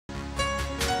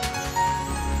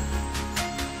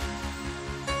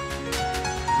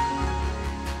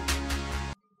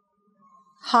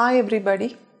Hi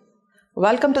everybody,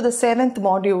 welcome to the 7th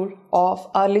module of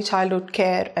Early Childhood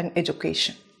Care and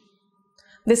Education.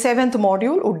 The 7th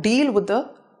module would deal with the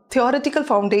theoretical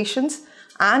foundations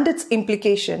and its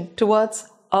implication towards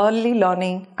early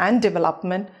learning and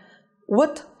development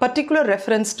with particular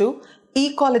reference to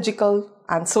ecological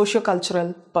and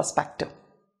socio-cultural perspective.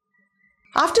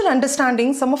 After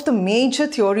understanding some of the major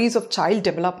theories of child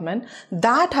development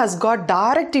that has got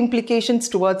direct implications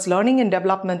towards learning and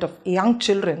development of young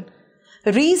children,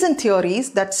 recent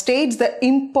theories that states the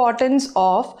importance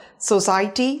of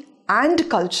society and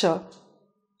culture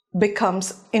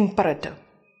becomes imperative.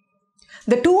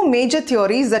 The two major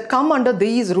theories that come under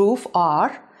these roof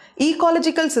are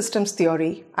ecological systems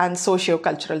theory and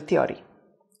socio-cultural theory.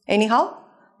 Anyhow,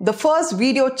 the first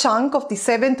video chunk of the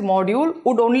 7th module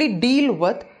would only deal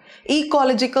with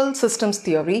ecological systems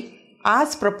theory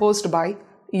as proposed by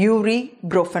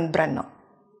Bronfenbrenner.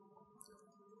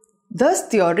 This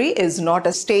theory is not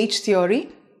a stage theory.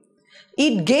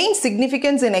 It gains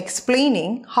significance in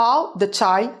explaining how the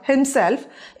child himself,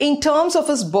 in terms of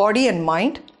his body and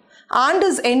mind, and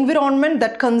his environment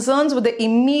that concerns with the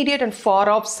immediate and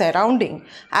far-off surrounding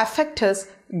affect his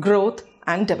growth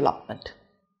and development.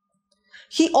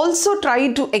 He also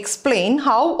tried to explain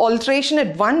how alteration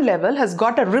at one level has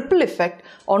got a ripple effect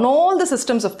on all the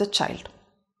systems of the child.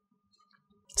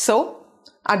 So,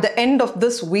 at the end of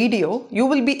this video, you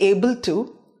will be able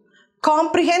to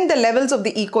comprehend the levels of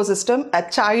the ecosystem a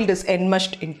child is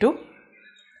enmeshed into,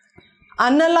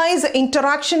 analyze the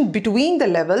interaction between the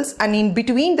levels and in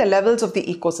between the levels of the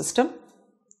ecosystem,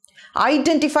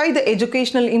 identify the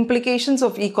educational implications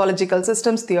of ecological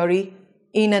systems theory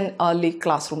in an early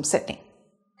classroom setting.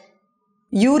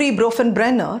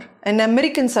 Bronfenbrenner, an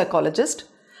American psychologist,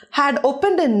 had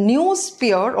opened a new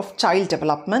sphere of child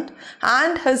development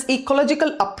and his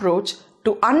ecological approach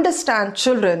to understand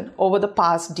children over the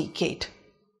past decade.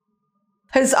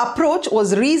 His approach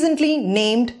was recently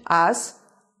named as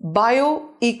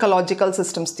bioecological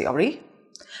systems theory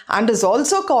and is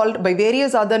also called by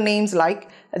various other names like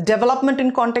development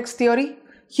in context theory,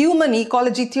 human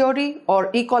ecology theory,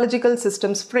 or ecological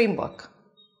systems framework.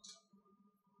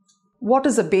 What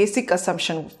is the basic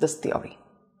assumption of this theory?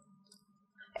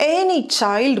 Any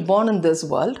child born in this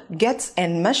world gets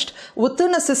enmeshed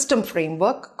within a system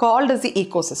framework called as the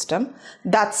ecosystem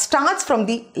that starts from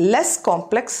the less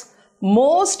complex,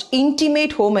 most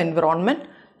intimate home environment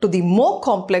to the more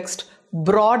complex,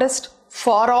 broadest,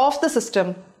 far off the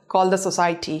system called the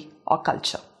society or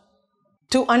culture.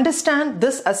 To understand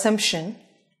this assumption,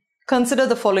 consider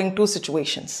the following two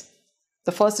situations.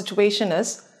 The first situation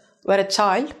is where a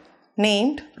child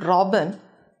named Robin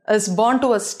is born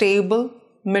to a stable,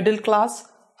 middle-class,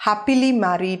 happily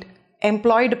married,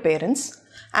 employed parents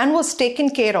and was taken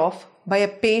care of by a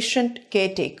patient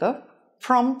caretaker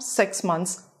from 6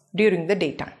 months during the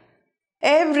daytime.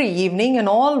 Every evening and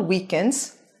all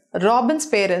weekends, Robin's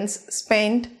parents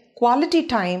spent quality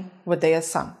time with their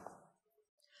son.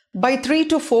 By 3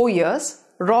 to 4 years,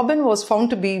 Robin was found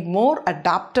to be more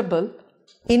adaptable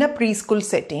in a preschool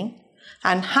setting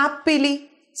and happily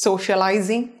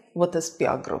socializing with his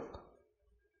peer group.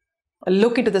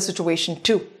 Look into the situation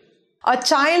 2. A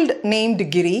child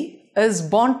named Giri is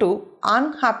born to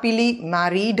unhappily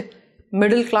married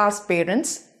middle-class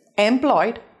parents,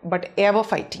 employed but ever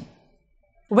fighting.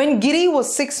 When Giri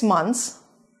was 6 months,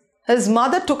 his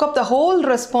mother took up the whole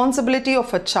responsibility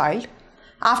of her child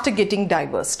after getting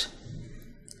divorced.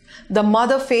 The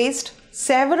mother faced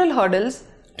several hurdles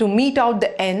to meet out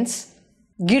the ends.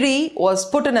 Giri was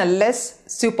put in a less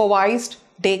supervised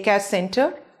daycare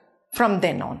center from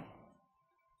then on.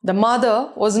 The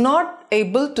mother was not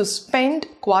able to spend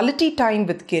quality time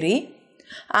with Giri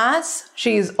as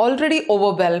she is already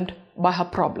overwhelmed by her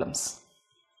problems.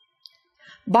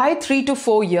 By 3 to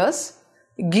 4 years,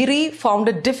 Giri found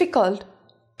it difficult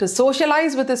to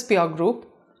socialize with his peer group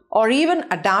or even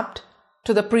adapt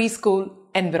to the preschool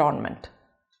environment.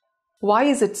 Why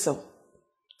is it so?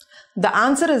 The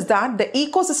answer is that the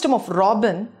ecosystem of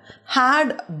Robin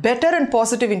had better and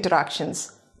positive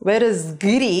interactions, whereas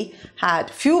Giri had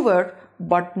fewer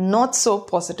but not so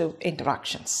positive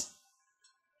interactions.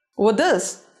 With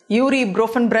this,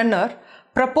 Bronfenbrenner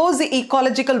proposed the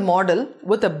ecological model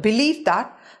with a belief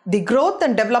that the growth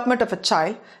and development of a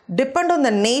child depend on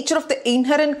the nature of the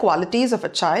inherent qualities of a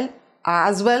child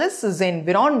as well as his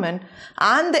environment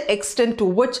and the extent to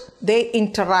which they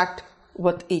interact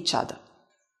with each other.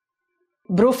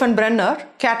 Bronfenbrenner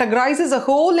categorizes the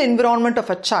whole environment of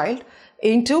a child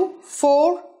into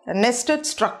 4 nested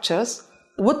structures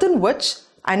within which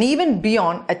and even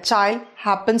beyond a child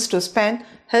happens to spend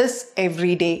his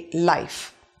everyday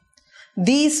life.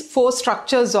 These four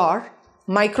structures are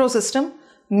microsystem,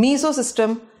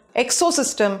 mesosystem,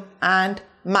 exosystem, and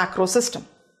macrosystem.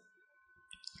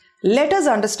 Let us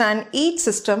understand each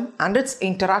system and its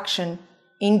interaction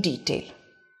in detail.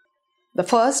 The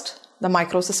first, the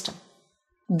microsystem.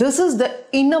 This is the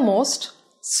innermost,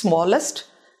 smallest,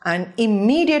 and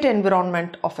immediate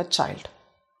environment of a child.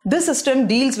 This system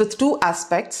deals with two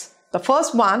aspects. The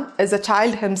first one is the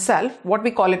child himself, what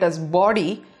we call it as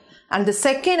body, and the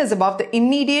second is about the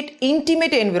immediate,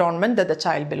 intimate environment that the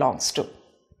child belongs to.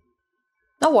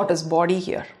 Now, what is body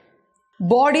here?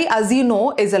 Body, as you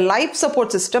know, is a life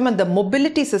support system and the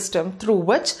mobility system through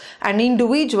which an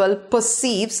individual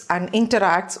perceives and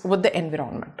interacts with the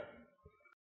environment.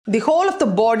 The whole of the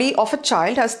body of a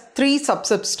child has three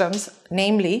subsystems,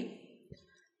 namely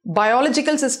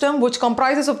biological system, which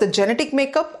comprises of the genetic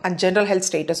makeup and general health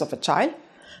status of a child,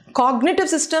 cognitive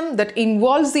system that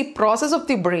involves the process of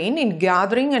the brain in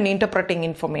gathering and interpreting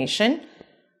information,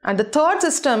 and the third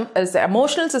system is the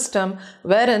emotional system,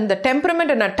 wherein the temperament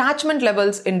and attachment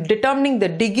levels in determining the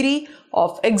degree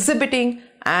of exhibiting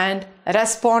and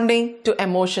responding to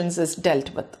emotions is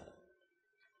dealt with.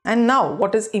 And now,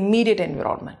 what is immediate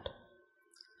environment?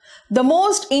 The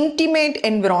most intimate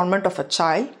environment of a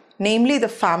child, namely the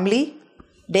family,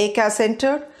 daycare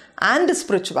center, and the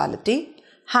spirituality,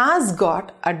 has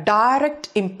got a direct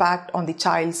impact on the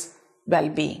child's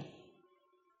well-being.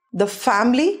 The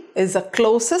family is the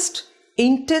closest,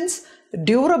 intense,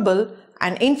 durable,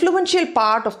 and influential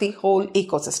part of the whole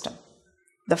ecosystem.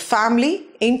 The family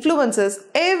influences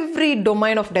every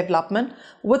domain of development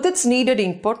with its needed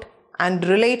input and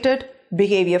related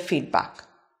behavior feedback.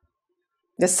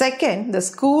 The second, the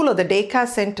school or the daycare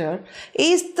center,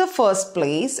 is the first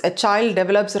place a child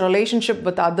develops a relationship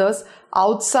with others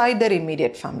outside their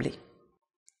immediate family.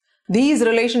 These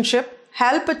relationships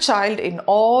help a child in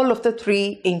all of the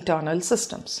three internal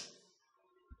systems.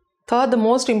 Third, the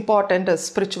most important is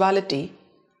spirituality.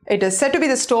 It is said to be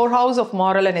the storehouse of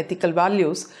moral and ethical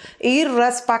values,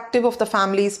 irrespective of the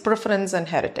family's preference and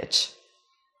heritage.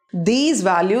 These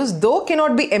values, though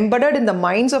cannot be embedded in the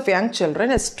minds of young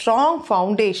children, a strong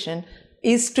foundation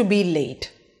is to be laid.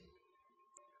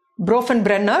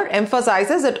 Bronfenbrenner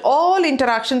emphasizes that all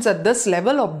interactions at this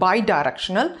level are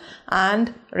bidirectional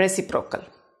and reciprocal.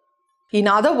 In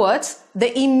other words,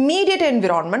 the immediate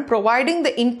environment providing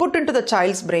the input into the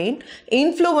child's brain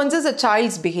influences a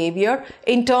child's behavior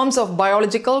in terms of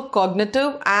biological,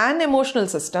 cognitive, and emotional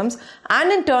systems,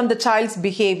 and in turn the child's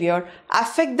behavior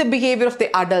affect the behavior of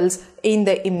the adults in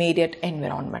the immediate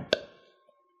environment.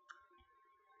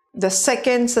 The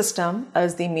second system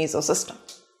is the mesosystem.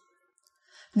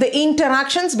 The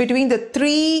interactions between the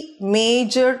three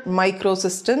major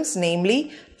microsystems,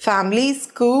 namely family,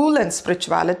 school, and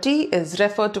spirituality, is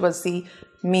referred to as the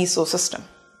mesosystem.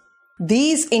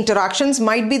 These interactions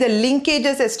might be the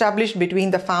linkages established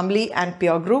between the family and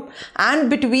peer group and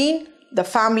between the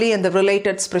family and the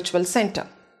related spiritual center.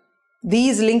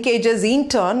 These linkages in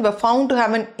turn were found to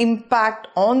have an impact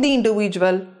on the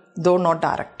individual, though not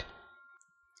direct.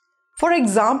 For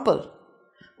example,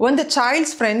 when the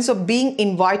child's friends are being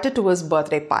invited to his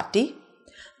birthday party,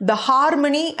 the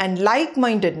harmony and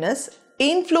like-mindedness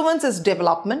influence his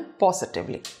development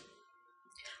positively.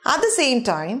 At the same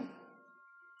time,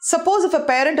 suppose if a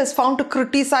parent is found to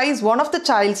criticize one of the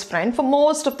child's friends for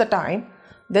most of the time,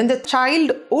 then the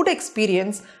child would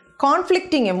experience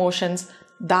conflicting emotions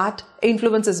that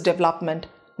influence his development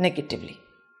negatively.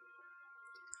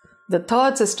 The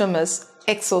third system is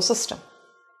exosystem.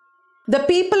 The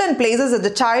people and places that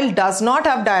the child does not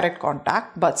have direct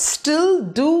contact but still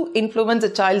do influence a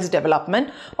child's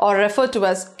development are referred to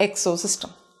as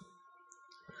exosystem.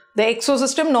 The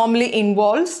exosystem normally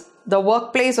involves the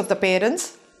workplace of the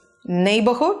parents,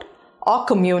 neighborhood or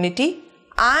community,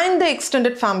 and the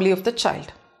extended family of the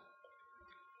child.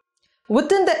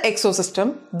 Within the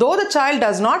exosystem, though the child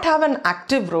does not have an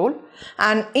active role,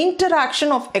 an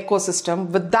interaction of ecosystem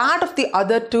with that of the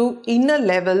other two inner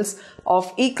levels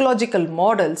of ecological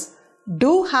models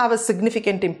do have a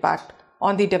significant impact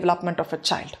on the development of a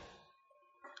child.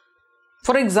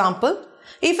 For example,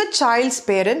 if a child's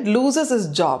parent loses his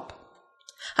job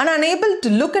and unable to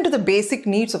look into the basic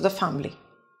needs of the family,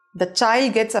 the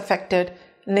child gets affected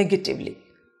negatively.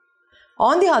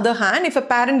 On the other hand, if a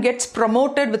parent gets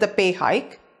promoted with a pay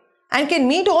hike and can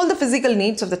meet all the physical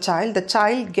needs of the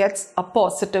child gets a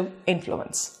positive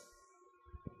influence.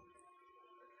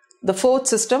 The fourth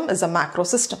system is a macro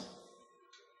system.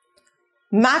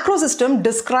 Macro system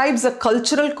describes the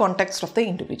cultural context of the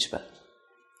individual.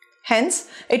 Hence,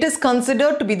 it is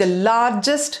considered to be the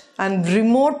largest and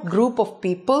remote group of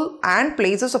people and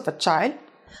places of a child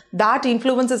that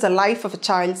influences the life of a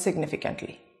child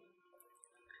significantly.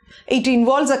 It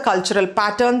involves the cultural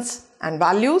patterns and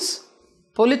values,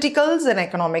 political and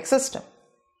economic system.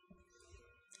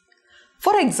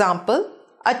 For example,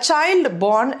 a child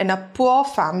born in a poor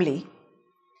family,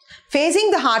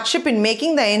 facing the hardship in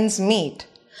making the ends meet,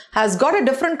 has got a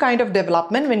different kind of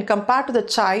development when compared to the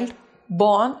child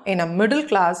born in a middle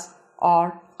class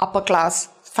or upper class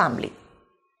family.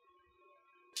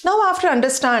 Now, after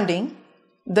understanding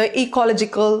the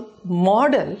ecological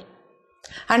model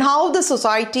and how the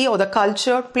society or the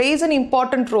culture plays an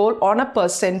important role on a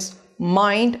person's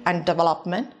mind and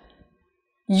development,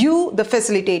 you, the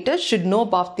facilitator, should know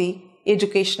about the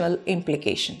educational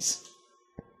implications.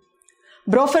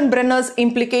 Bronfenbrenner's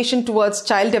implication towards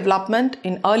child development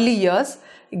in early years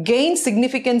gains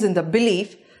significance in the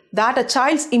belief that a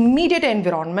child's immediate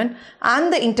environment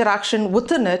and the interaction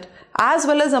within it, as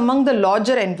well as among the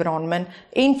larger environment,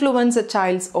 influence a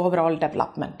child's overall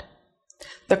development.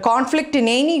 The conflict in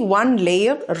any one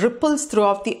layer ripples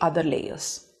throughout the other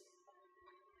layers.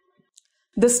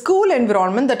 The school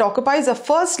environment that occupies the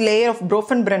first layer of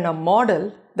Bronfenbrenner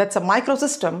model, that's a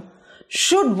microsystem,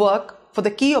 should work for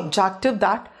the key objective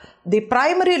that the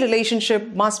primary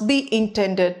relationship must be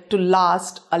intended to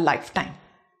last a lifetime.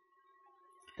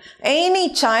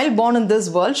 Any child born in this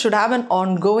world should have an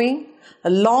ongoing,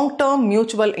 long-term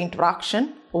mutual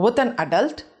interaction with an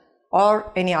adult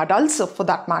or any adults for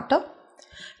that matter,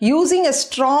 using a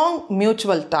strong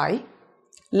mutual tie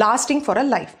lasting for a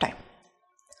lifetime.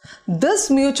 This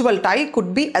mutual tie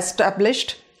could be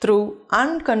established through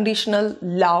unconditional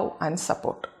love and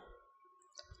support.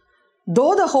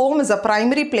 Though the home is a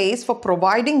primary place for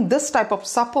providing this type of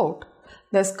support,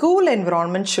 the school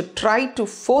environment should try to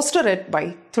foster it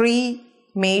by three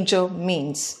major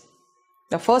means.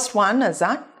 The first one is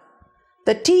that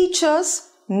the teachers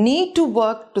need to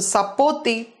work to support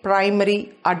the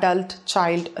primary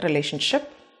adult-child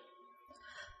relationship.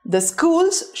 The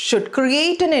schools should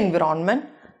create an environment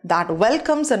that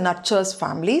welcomes and nurtures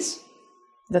families.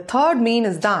 The third mean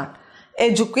is that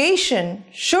education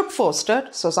should foster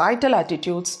societal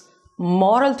attitudes,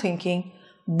 moral thinking,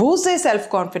 boost their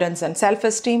self-confidence and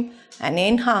self-esteem, and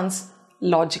enhance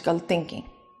logical thinking.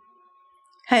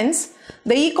 Hence,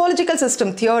 the ecological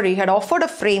system theory had offered a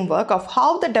framework of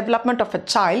how the development of a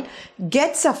child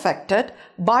gets affected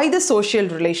by the social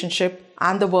relationship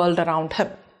and the world around him.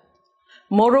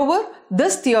 Moreover,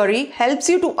 this theory helps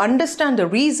you to understand the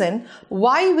reason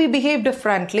why we behave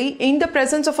differently in the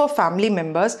presence of our family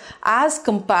members as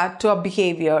compared to our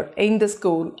behavior in the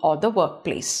school or the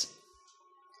workplace.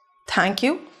 Thank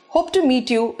you. Hope to meet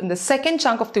you in the second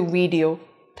chunk of the video.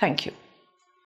 Thank you.